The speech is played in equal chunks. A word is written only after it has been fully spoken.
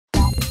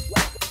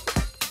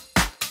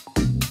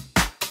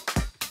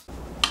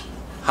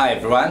Hi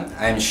everyone,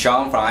 I'm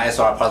Sean from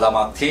ASRock Product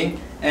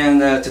Marketing,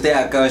 and today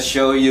I'm going to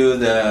show you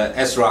the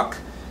ASRock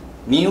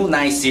new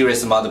 9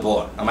 series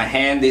motherboard. On my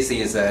hand, this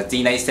is a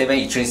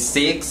Z97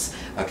 Extreme6,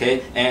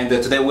 okay, and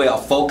today we are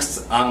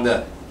focused on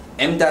the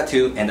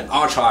M.2 and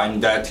Ultra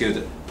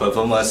M.2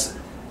 performance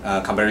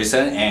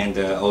comparison, and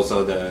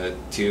also the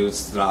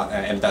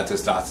M.2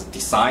 slots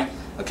design,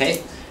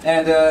 okay.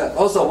 And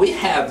also we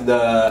have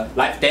the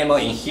live demo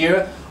in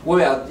here. We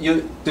will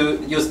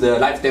use the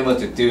live demo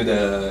to do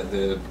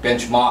the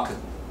benchmark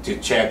to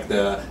check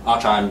the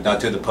Ultra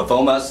M.2 the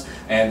performance,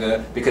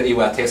 and because it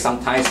will take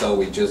some time, so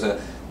we just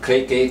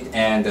click it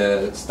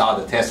and start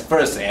the test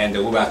first, and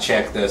we will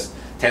check the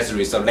test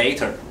result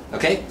later.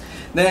 Okay.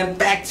 Then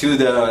back to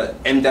the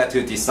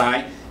M.2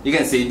 design, you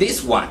can see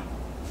this one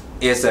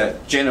is a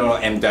general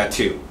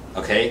M.2,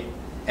 okay,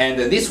 and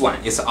this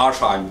one is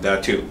Ultra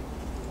M.2.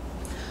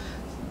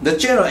 The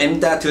general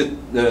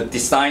M.2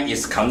 design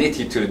is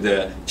connected to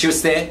the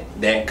chipset,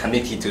 then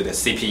connected to the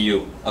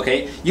CPU,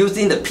 okay,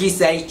 using the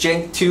PCIe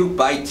Gen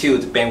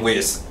 2x2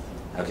 bandwidth,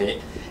 okay.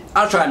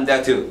 Ultra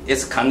M.2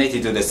 is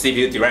connected to the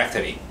CPU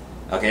directly,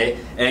 okay,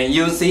 and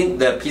using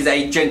the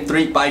PCIe Gen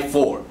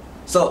 3x4.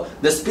 So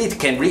the speed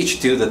can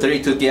reach to the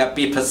 32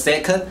 gigabit per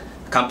second,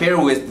 compared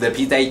with the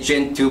PCIe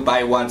Gen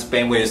 2x1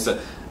 bandwidth.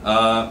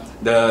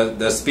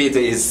 The speed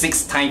is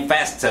 6 times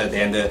faster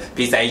than the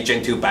PCIe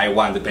Gen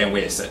 2x1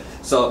 bandwidth.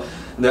 So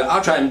the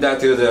Ultra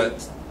M.2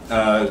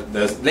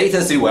 the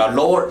latency will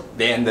lower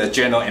than the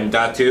general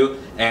M.2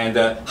 and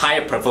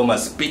higher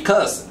performance,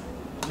 because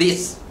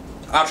this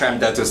Ultra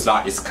M.2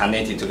 slot is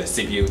connected to the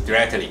CPU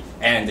directly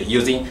and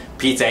using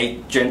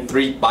PCIe Gen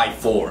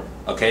 3x4.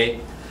 Okay,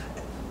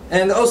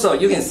 and also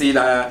you can see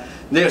that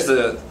there's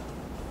a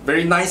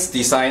very nice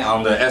design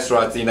on the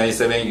ASRock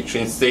Z97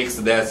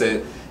 Extreme6 that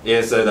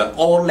is the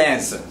all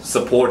lengths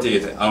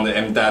supported on the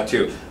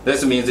M.2.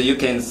 This means you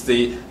can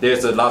see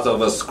there's a lot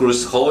of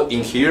screws hole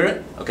in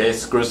here. Okay,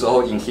 screws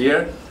hole in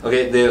here.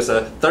 Okay, there's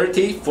a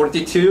 30,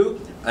 42,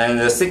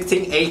 and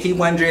 16, 18,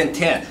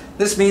 110.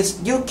 This means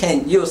you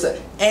can use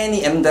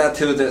any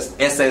M.2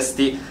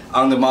 SSD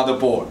on the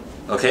motherboard.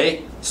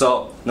 Okay,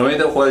 so no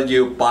matter whether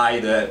you buy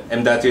the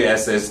M.2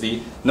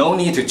 SSD, no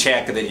need to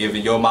check if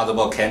your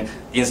motherboard can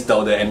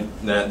install the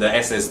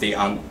SSD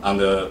on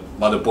the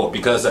motherboard,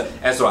 because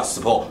ASRock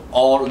support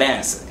all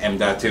lengths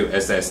M.2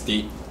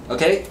 SSD.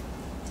 Okay,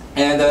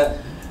 and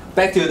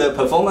back to the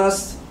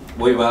performance,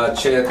 we will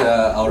check.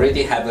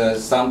 Already have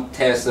some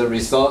test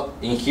result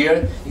in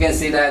here. You can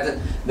see that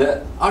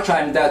the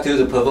Ultra M.2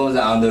 the performance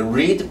on the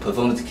read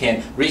performance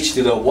can reach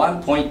to the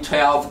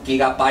 1.12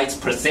 gigabytes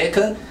per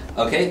second.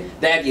 Okay,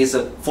 that is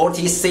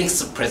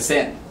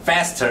 46%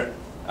 faster,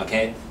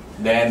 okay,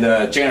 than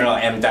the general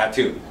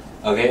M.2.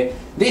 Okay,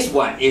 this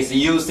one is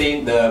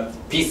using the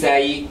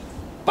PCIe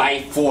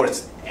by 4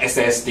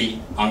 SSD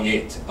on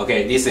it.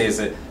 Okay, this is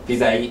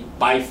PCIe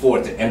by 4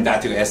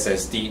 M.2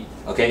 SSD.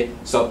 Okay,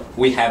 so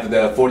we have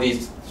the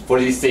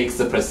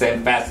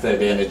 46% faster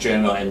than the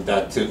general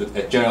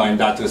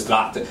M.2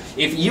 slot.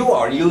 If you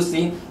are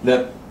using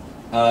the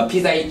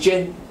PCIe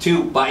Gen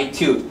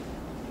 2x2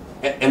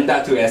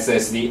 M.2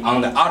 SSD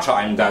on the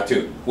Ultra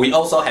M.2, we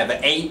also have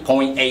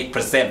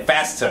 8.8%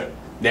 faster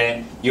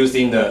than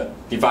using the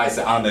device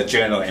on the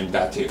general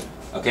M.2.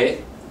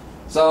 Okay,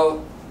 so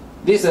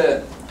this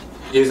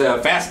is a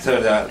faster,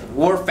 the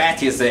world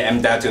fastest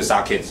M.2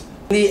 socket.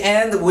 In the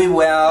end, we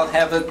will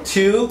have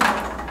 2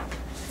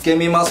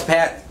 gaming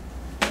mousepad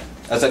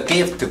as a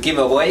gift to give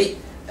away,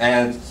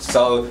 and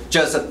so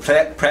just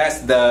press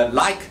the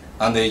like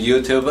on the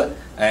YouTube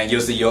and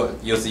use your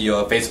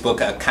Facebook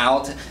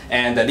account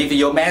and leave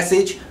your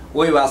message.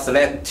 We will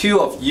select 2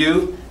 of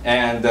you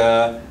and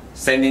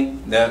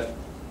sending the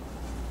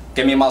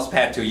gaming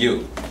mousepad to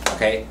you.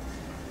 Okay.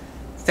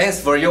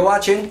 Thanks for your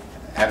watching,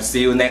 and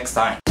see you next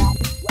time.